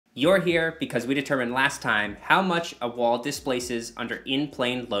You're here because we determined last time how much a wall displaces under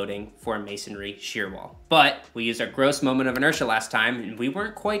in-plane loading for a masonry shear wall. But we used our gross moment of inertia last time and we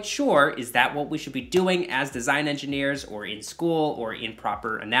weren't quite sure, is that what we should be doing as design engineers or in school or in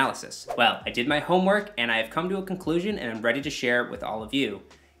proper analysis? Well, I did my homework and I have come to a conclusion and I'm ready to share it with all of you.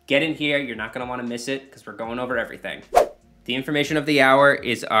 Get in here, you're not gonna wanna miss it because we're going over everything. The information of the hour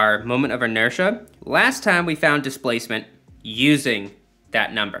is our moment of inertia. Last time we found displacement using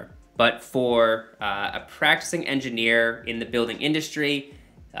that number. But for a practicing engineer in the building industry,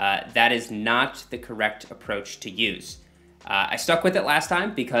 that is not the correct approach to use. I stuck with it last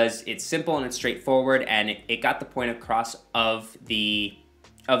time because it's simple and it's straightforward and it got the point across of the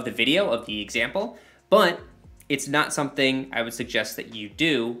video, of the example, but it's not something I would suggest that you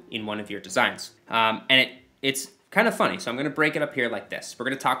do in one of your designs. And it's kind of funny, so I'm gonna break it up here like this. We're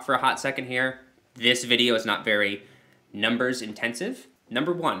gonna talk for a hot second here. This video is not very numbers intensive.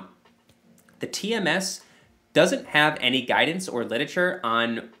 Number one, the TMS doesn't have any guidance or literature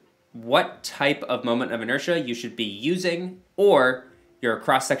on what type of moment of inertia you should be using or your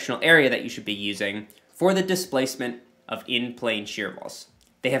cross-sectional area that you should be using for the displacement of in-plane shear walls.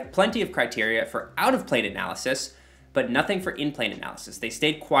 They have plenty of criteria for out-of-plane analysis, but nothing for in-plane analysis. They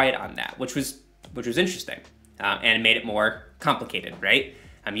stayed quiet on that, which was interesting, and it made it more complicated, right?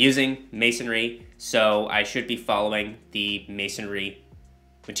 I'm using masonry, so I should be following the masonry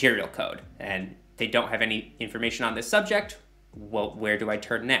material code, and they don't have any information on this subject. Well, where do I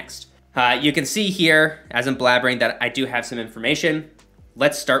turn next? You can see here, as I'm blabbering, that I do have some information.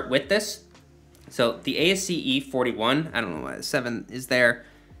 Let's start with this. So the ACE 41, I don't know why 7 is there.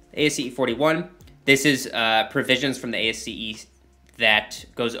 ACE 41, this is provisions from the ACE that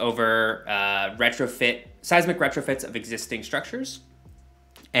goes over seismic retrofits of existing structures.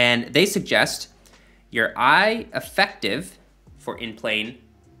 And they suggest your I effective for in-plane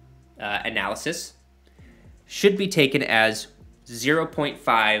analysis should be taken as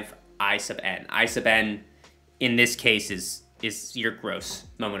 0.5 I sub n. I sub n in this case is your gross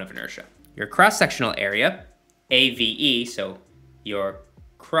moment of inertia. Your cross-sectional area, AVE, so your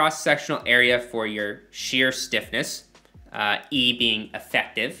cross-sectional area for your shear stiffness, E being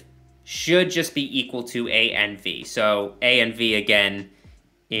effective, should just be equal to A and V. So A and V again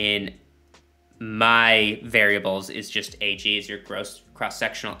in my variables is just AG, is your gross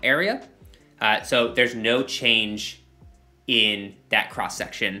cross-sectional area. So there's no change in that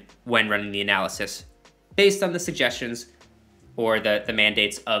cross-section when running the analysis based on the suggestions or the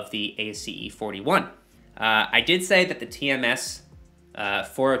mandates of the ACE 41. I did say that the TMS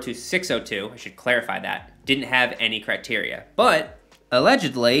 402602, I should clarify that, didn't have any criteria, but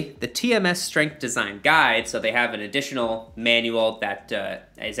allegedly, the TMS Strength Design Guide, so they have an additional manual that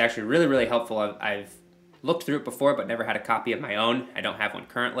is actually really helpful. I've looked through it before, but never had a copy of my own. I don't have one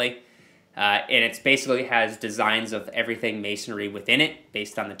currently. And it basically has designs of everything masonry within it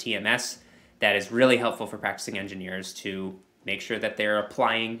based on the TMS. That is really helpful for practicing engineers to make sure that they're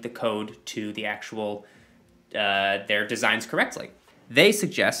applying the code to the actual, their designs correctly. They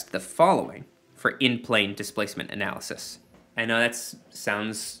suggest the following for in-plane displacement analysis. I know that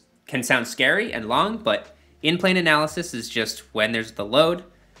can sound scary and long, but in-plane analysis is just when there's the load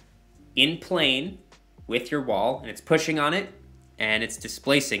in plane with your wall and it's pushing on it and it's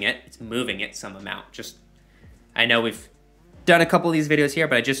displacing it, it's moving it some amount. I know we've done a couple of these videos here,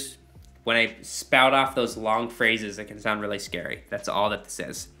 but when I spout off those long phrases, it can sound really scary. That's all that this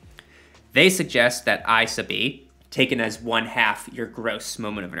is. They suggest that I sub E, taken as 1/2 your gross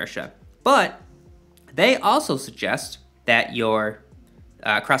moment of inertia. But they also suggest that your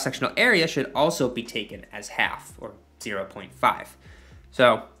cross-sectional area should also be taken as half, or 0.5.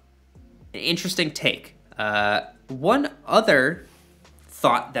 So, an interesting take. One other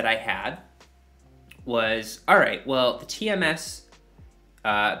thought that I had was, all right, well, the TMS,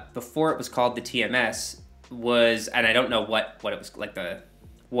 before it was called the TMS, was, and I don't know what it was like,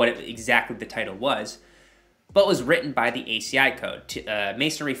 exactly the title was, but was written by the ACI code.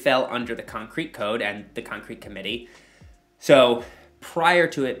 Masonry fell under the concrete code and the concrete committee. So prior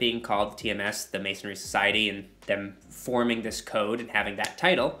to it being called the TMS, the Masonry Society, and them forming this code and having that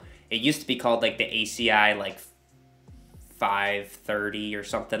title, it used to be called like the ACI like 530 or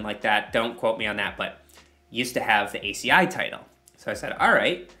something like that. Don't quote me on that, but used to have the ACI title. So I said, all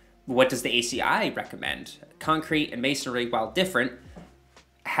right, what does the ACI recommend? Concrete and masonry, while different,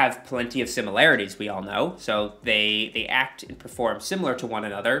 have plenty of similarities, we all know. So they act and perform similar to one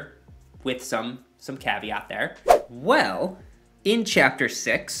another with some caveat there. Well, in chapter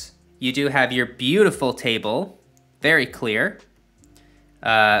 6, you do have your beautiful table, very clear.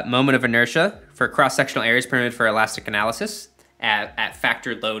 Moment of inertia for cross-sectional areas permitted for elastic analysis. at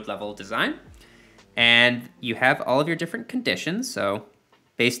factor load level design. And you have all of your different conditions, so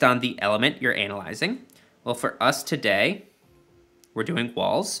based on the element you're analyzing. Well, for us today, we're doing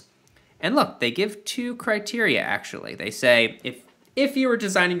walls. And look, they give two criteria, actually. They say if you were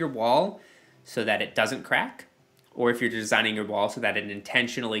designing your wall so that it doesn't crack, or if you're designing your wall so that it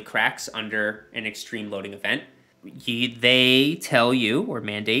intentionally cracks under an extreme loading event, they tell you or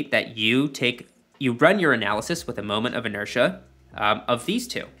mandate that you run your analysis with a moment of inertia of these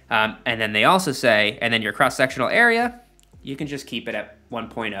two. And then they also say, and then your cross-sectional area, you can just keep it at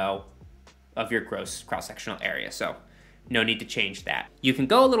 1.0 of your gross cross-sectional area. So no need to change that. You can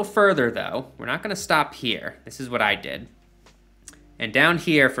go a little further though. We're not gonna stop here. This is what I did. And down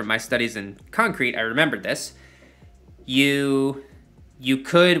here from my studies in concrete, I remembered this. You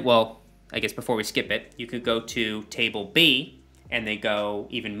could, well, I guess before we skip it, you could go to table B and they go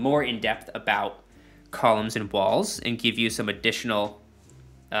even more in depth about columns and walls and give you some additional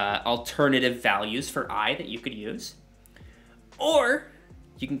alternative values for I that you could use. Or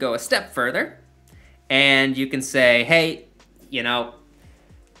you can go a step further and you can say, hey, you know,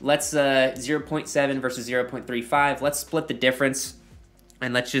 let's 0.7 versus 0.35, let's split the difference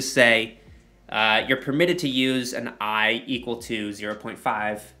and let's just say you're permitted to use an I equal to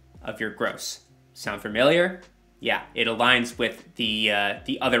 0.5 of your gross. Sound familiar? Yeah, it aligns with the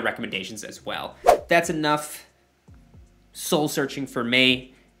other recommendations as well. That's enough soul searching for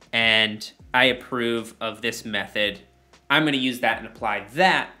me, and I approve of this method. I'm gonna use that and apply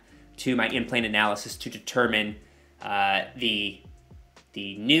that to my in-plane analysis to determine the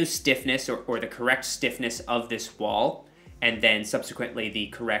new stiffness or the correct stiffness of this wall, and then subsequently the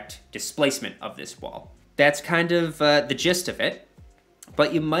correct displacement of this wall. That's kind of the gist of it,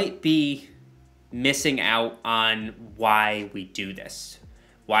 but you might be missing out on why we do this.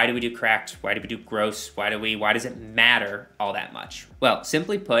 Why do we do cracked? Why do we do gross? Why does it matter all that much? Well,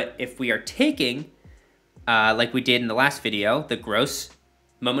 simply put, if we are taking, like we did in the last video, the gross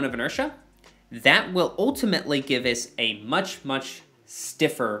moment of inertia, that will ultimately give us a much, much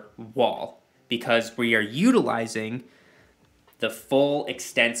stiffer wall because we are utilizing the full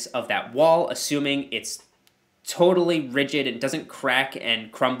extent of that wall, assuming it's totally rigid and doesn't crack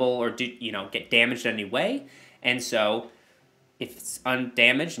and crumble or get damaged in any way. And so if it's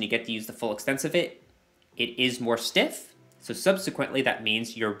undamaged and you get to use the full extent of it, it is more stiff. So subsequently, that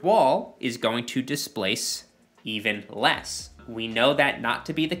means your wall is going to displace even less. We know that not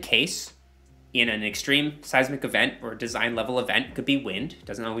to be the case in an extreme seismic event or design level event. It could be wind, it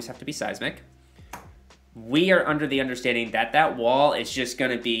doesn't always have to be seismic. We are under the understanding that that wall is just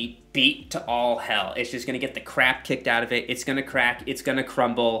gonna be beat to all hell. It's just gonna get the crap kicked out of it. It's gonna crack, it's gonna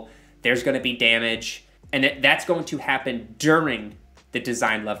crumble, there's gonna be damage, and that's going to happen during the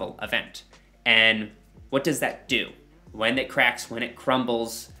design level event. And what does that do? When it cracks, when it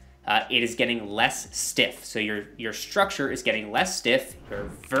crumbles, it is getting less stiff. So your structure is getting less stiff, your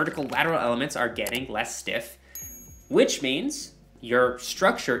vertical lateral elements are getting less stiff, which means your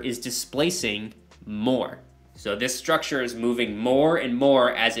structure is displacing more. So this structure is moving more and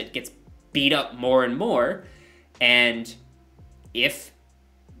more as it gets beat up more and more. And if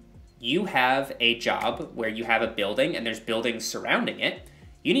you have a job where you have a building and there's buildings surrounding it,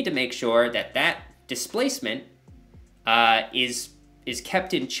 you need to make sure that that displacement is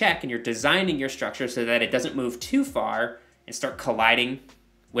kept in check, and you're designing your structure so that it doesn't move too far and start colliding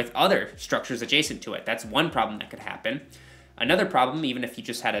with other structures adjacent to it. That's one problem that could happen. Another problem, even if you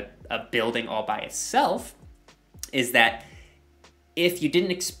just had a building all by itself, is that if you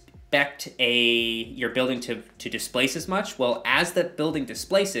didn't expect your building to displace as much, well, as the building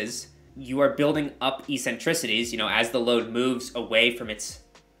displaces, you are building up eccentricities, as the load moves away from its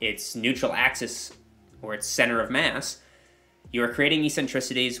neutral axis or its center of mass. You are creating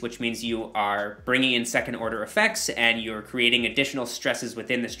eccentricities, which means you are bringing in second order effects and you're creating additional stresses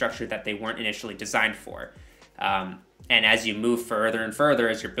within the structure that they weren't initially designed for. And as you move further and further,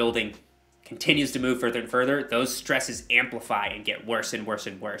 as your building continues to move further and further, those stresses amplify and get worse and worse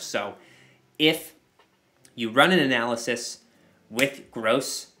and worse. So if you run an analysis with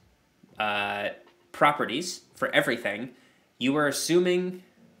gross properties for everything, you are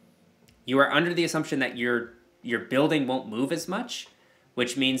under the assumption that your building won't move as much,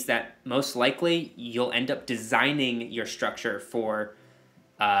 which means that most likely you'll end up designing your structure for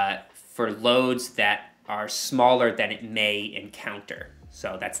loads that are smaller than it may encounter.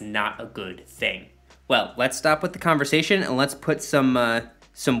 So that's not a good thing. Well, let's stop with the conversation and let's put some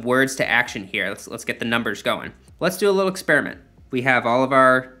words to action here. Let's get the numbers going. Let's do a little experiment. We have all of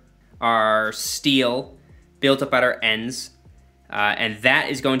our steel built up at our ends, and that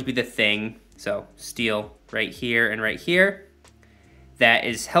is going to be the thing. So steel right here and right here. that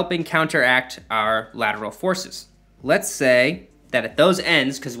is helping counteract our lateral forces. Let's say that at those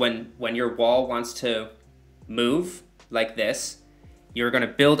ends, because when your wall wants to move like this, you're going to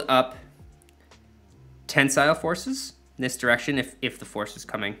build up tensile forces in this direction if the force is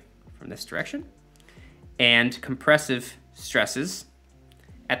coming from this direction, and compressive stresses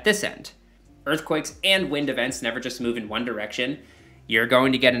at this end. Earthquakes and wind events never just move in one direction. You're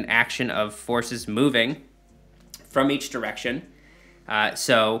going to get an action of forces moving from each direction.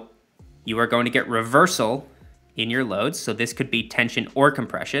 So you are going to get reversal in your loads. So this could be tension or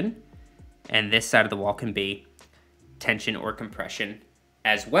compression, and this side of the wall can be tension or compression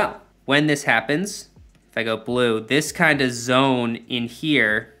as well. When this happens, if I go blue, this kind of zone in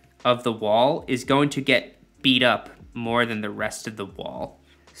here of the wall is going to get beat up more than the rest of the wall.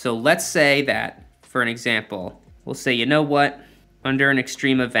 So let's say that, for an example, we'll say, you know what, under an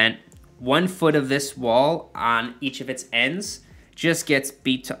extreme event, 1 foot of this wall on each of its ends just gets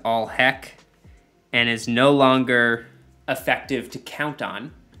beat to all heck and is no longer effective to count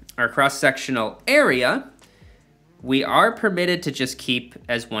on. Our cross-sectional area, we are permitted to just keep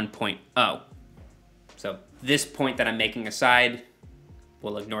as 1.0. So this point that I'm making aside,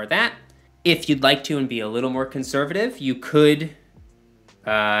 we'll ignore that. If you'd like to and be a little more conservative, you could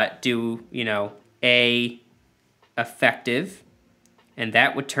do, A effective, and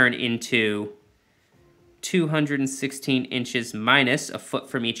that would turn into 216 inches minus a foot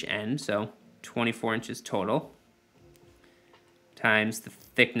from each end, so 24 inches total, times the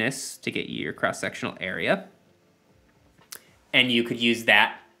thickness to get you your cross-sectional area. And you could use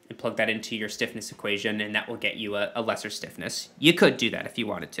that and plug that into your stiffness equation, and that will get you a lesser stiffness. You could do that if you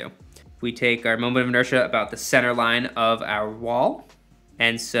wanted to. We take our moment of inertia about the center line of our wall,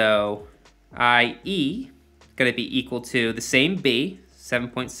 and so IE is going to be equal to the same B,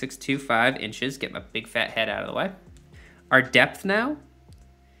 7.625 inches, get my big fat head out of the way. Our depth now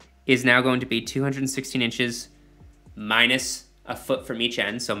is now going to be 216 inches minus a foot from each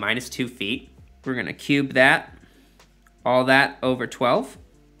end, so minus 2 feet. We're gonna cube that, all that over 12,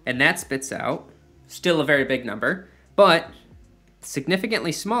 and that spits out still a very big number, but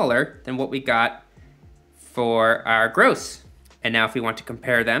significantly smaller than what we got for our gross. And now if we want to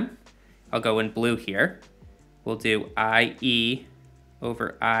compare them, I'll go in blue here. We'll do IE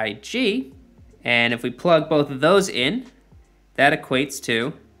over IG, and if we plug both of those in, that equates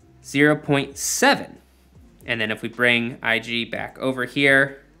to 0.7. And then if we bring IG back over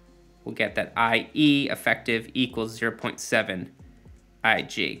here, we'll get that IE effective equals 0.7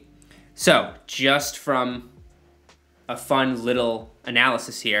 IG. So just from a fun little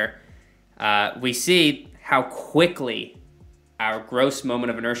analysis here, we see how quickly our gross moment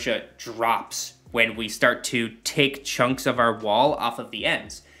of inertia drops when we start to take chunks of our wall off of the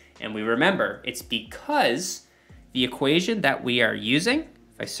ends. And we remember, it's because the equation that we are using,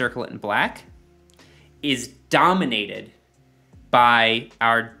 if I circle it in black, is dominated by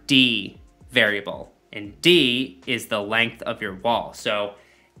our D variable. And D is the length of your wall. So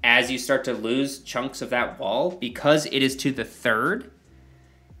as you start to lose chunks of that wall, because it is to the third,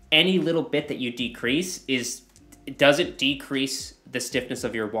 any little bit that you decrease it doesn't decrease the stiffness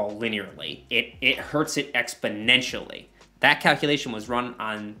of your wall linearly. It hurts it exponentially. That calculation was run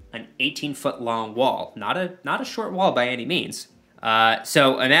on an 18-foot long wall, not a short wall by any means.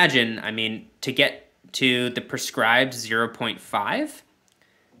 So imagine, I mean, to get to the prescribed 0.5,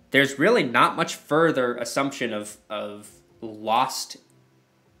 there's really not much further assumption of lost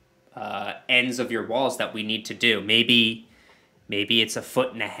ends of your walls that we need to do. Maybe it's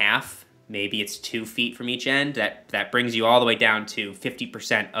 1.5 feet. Maybe it's 2 feet from each end. That brings you all the way down to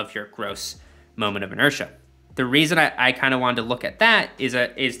 50% of your gross moment of inertia. The reason I kind of wanted to look at that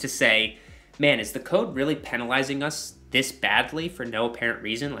is to say, man, is the code really penalizing us this badly for no apparent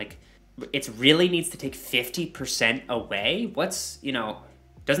reason? Like, it really needs to take 50% away?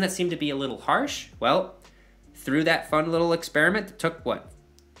 Doesn't that seem to be a little harsh? Well, through that fun little experiment that took,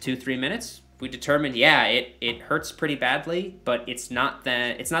 2-3 minutes? We determined, yeah, it hurts pretty badly, but it's not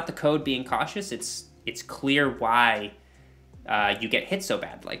the code being cautious. It's clear why you get hit so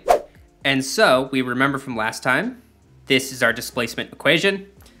badly. And so we remember from last time, this is our displacement equation.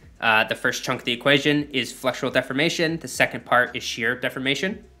 The first chunk of the equation is flexural deformation. The second part is shear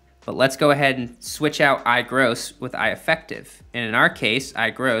deformation. But let's go ahead and switch out I gross with I effective. And in our case, I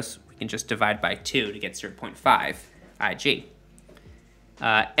gross, we can just divide by 2 to get 0.5 IG.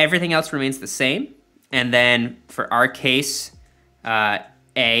 Everything else remains the same. And then for our case,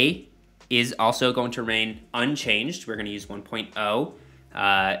 A is also going to remain unchanged. We're going to use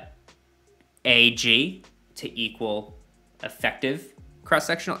 1.0 AG to equal effective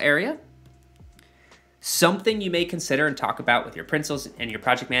cross-sectional area. Something you may consider and talk about with your principals and your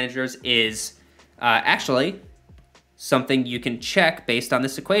project managers is actually something you can check based on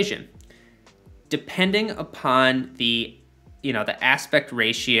this equation. Depending upon the aspect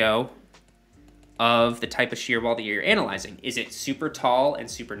ratio of the type of shear wall that you're analyzing. Is it super tall and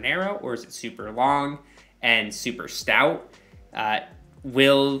super narrow, or is it super long and super stout?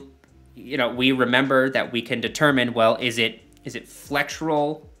 We remember that we can determine, well, is it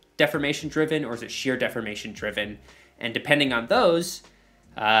flexural deformation driven, or is it shear deformation driven? And depending on those,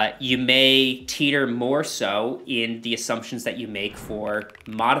 you may teeter more so in the assumptions that you make for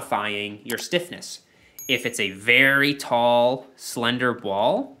modifying your stiffness. If it's a very tall, slender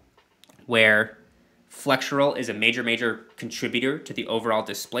wall where flexural is a major contributor to the overall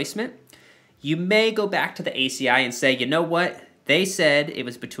displacement, you may go back to the ACI and say, you know what? They said it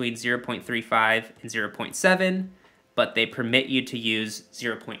was between 0.35 and 0.7, but they permit you to use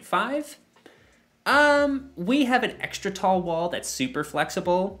 0.5. We have an extra tall wall that's super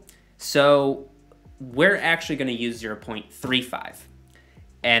flexible, so we're actually going to use 0.35.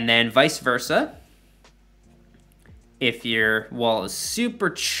 And then vice versa, if your wall is super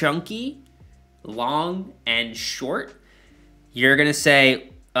chunky, long, and short, you're going to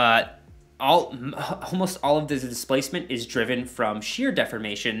say almost all of the displacement is driven from shear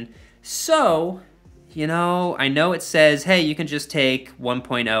deformation. So, I know it says, hey, you can just take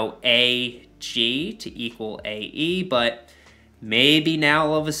 1.0 AG to equal AE, but maybe now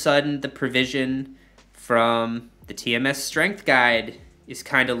all of a sudden the provision from the TMS strength guide is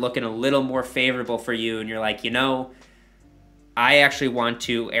kind of looking a little more favorable for you, and you're like, I actually want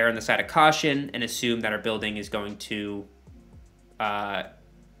to err on the side of caution and assume that our building is going to, our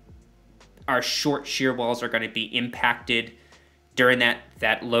short shear walls are going to be impacted during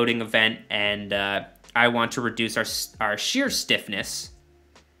that loading event, and I want to reduce our shear stiffness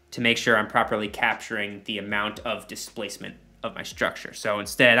to make sure I'm properly capturing the amount of displacement of my structure. So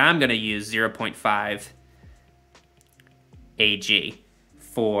instead, I'm going to use 0.5 AG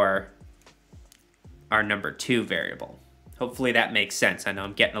for our number 2 variable. Hopefully that makes sense. I know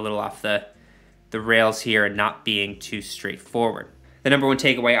I'm getting a little off the rails here and not being too straightforward. The number 1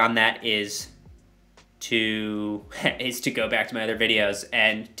 takeaway on that is to go back to my other videos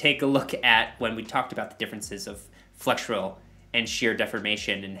and take a look at when we talked about the differences of flexural and shear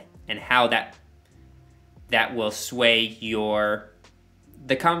deformation and how that will sway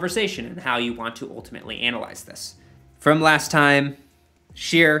the conversation and how you want to ultimately analyze this. From last time,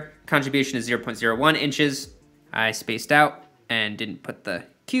 shear contribution is 0.01 inches. I spaced out and didn't put the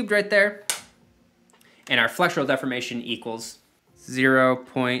cubed right there. And our flexural deformation equals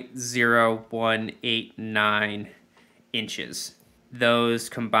 0.0189 inches. Those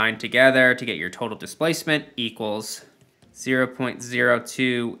combined together to get your total displacement equals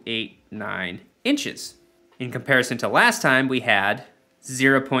 0.0289 inches. In comparison to last time, we had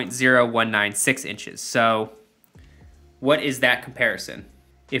 0.0196 inches. So what is that comparison?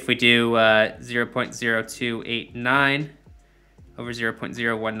 If we do 0.0289 over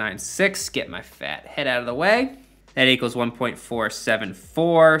 0.0196, get my fat head out of the way, that equals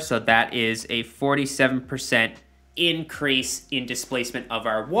 1.474. So that is a 47% increase in displacement of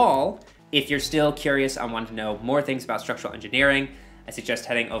our wall. If you're still curious and want to know more things about structural engineering, I suggest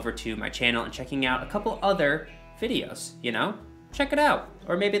heading over to my channel and checking out a couple other videos, Check it out.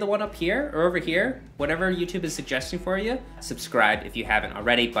 Or maybe the one up here or over here, whatever YouTube is suggesting for you. Subscribe if you haven't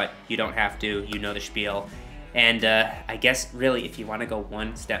already, but you don't have to, the spiel. And I guess really if you want to go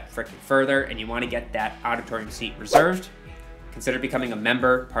one step freaking further and you want to get that auditorium seat reserved, consider becoming a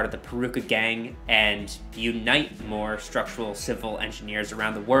member, part of the Peruka gang, and unite more structural civil engineers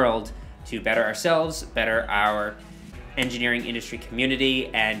around the world to better ourselves, better our engineering industry community,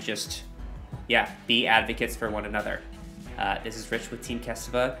 and just, be advocates for one another. This is Rich with Team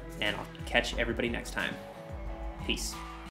Kestävä, and I'll catch everybody next time. Peace.